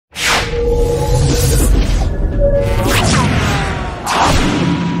All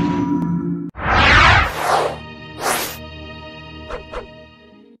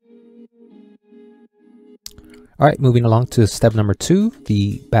right, moving along to step number 2,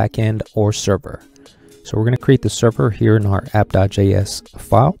 the backend or server. So we're going to create the server here in our app.js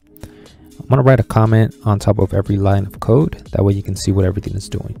file. I'm going to write a comment on top of every line of code. That way you can see what everything is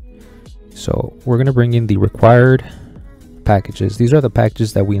doing. So we're going to bring in the required packages. These are the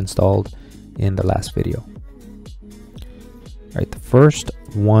packages that we installed in the last video. All right, the first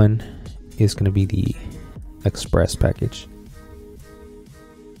one is going to be the Express package.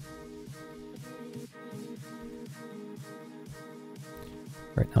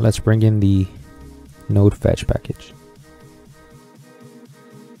 All right, now let's bring in the Node fetch package.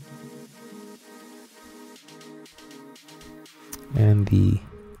 And the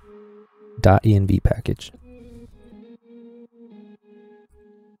 .env package.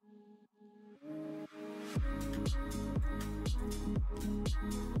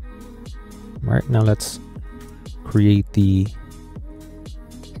 All right, now let's create the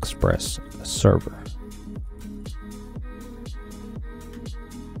Express server.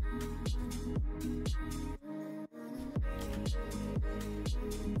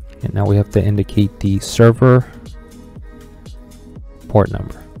 And now we have to indicate the server port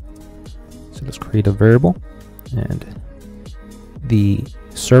number. So let's create a variable, and the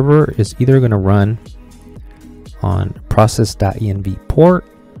server is either going to run on process.env port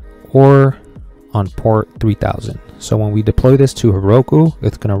or on port 3000. So when we deploy this to Heroku,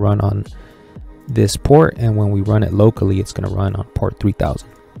 it's going to run on this port, and when we run it locally, it's going to run on port 3000.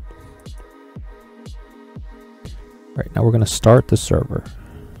 All right, now we're going to start the server.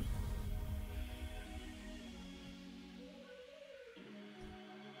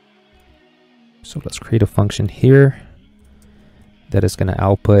 So let's create a function here that is going to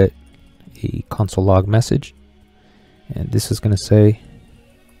output a console log message. And this is going to say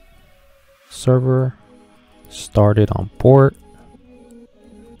server started on port.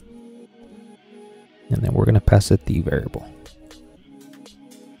 And then we're going to pass it the variable.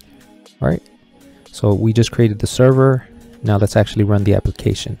 All right. So we just created the server. Now let's actually run the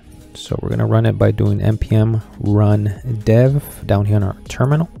application. So we're going to run it by doing npm run dev down here on our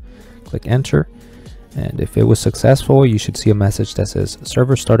terminal. Click enter. And if it was successful, you should see a message that says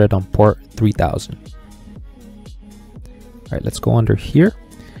server started on port 3000. All right, let's go under here.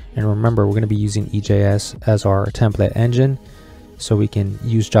 And remember, we're going to be using EJS as our template engine, so we can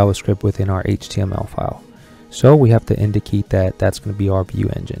use JavaScript within our HTML file. So we have to indicate that that's going to be our view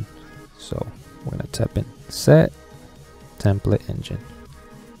engine. So we're going to type in set template engine.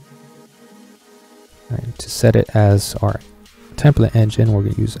 All right, to set it as our template engine, we're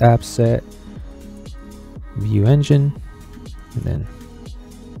going to use app set view engine and then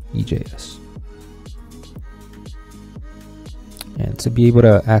EJS. And to be able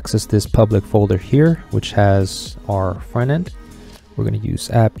to access this public folder here, which has our front end, we're going to use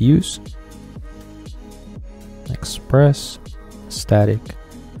app use express static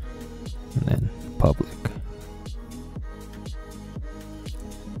and then public.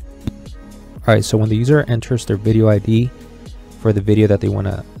 All right, so when the user enters their video ID for the video that they want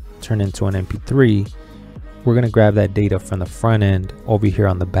to turn into an MP3, we're going to grab that data from the front end over here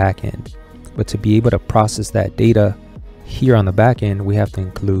on the back end. But to be able to process that data here on the back end, we have to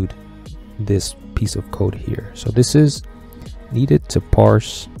include this piece of code here. So this is needed to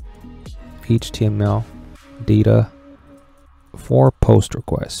parse HTML data for post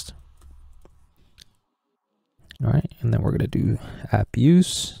request. All right, and then we're going to do app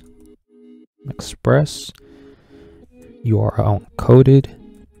use express URL encoded,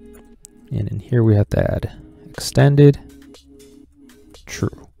 and in here we have to add extended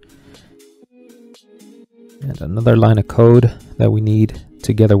true. And another line of code that we need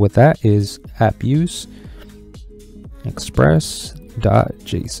together with that is app use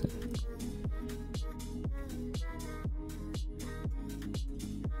express.json.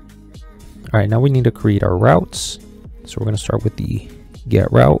 All right, now we need to create our routes. So we're going to start with the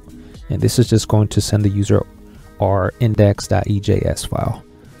get route, and this is just going to send the user our index.ejs file.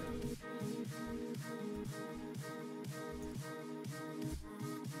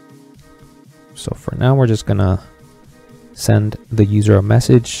 So for now, we're just gonna send the user a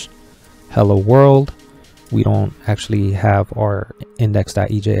message, hello world. We don't actually have our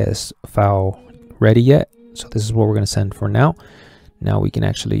index.ejs file ready yet, so this is what we're gonna send for now. Now we can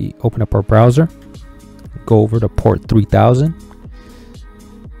actually open up our browser, go over to port 3000,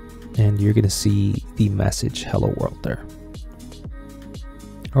 and you're gonna see the message hello world there.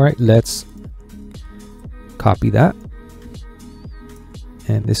 All right, let's copy that.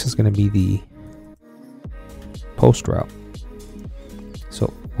 and this is going to be the post route.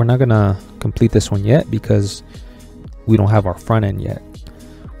 So we're not going to complete this one yet because we don't have our front end yet.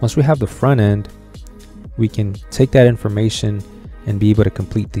 Once we have the front end, we can take that information and be able to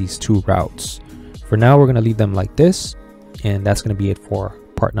complete these two routes. For now, we're going to leave them like this, and that's going to be it for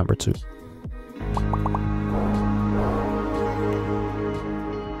part number 2.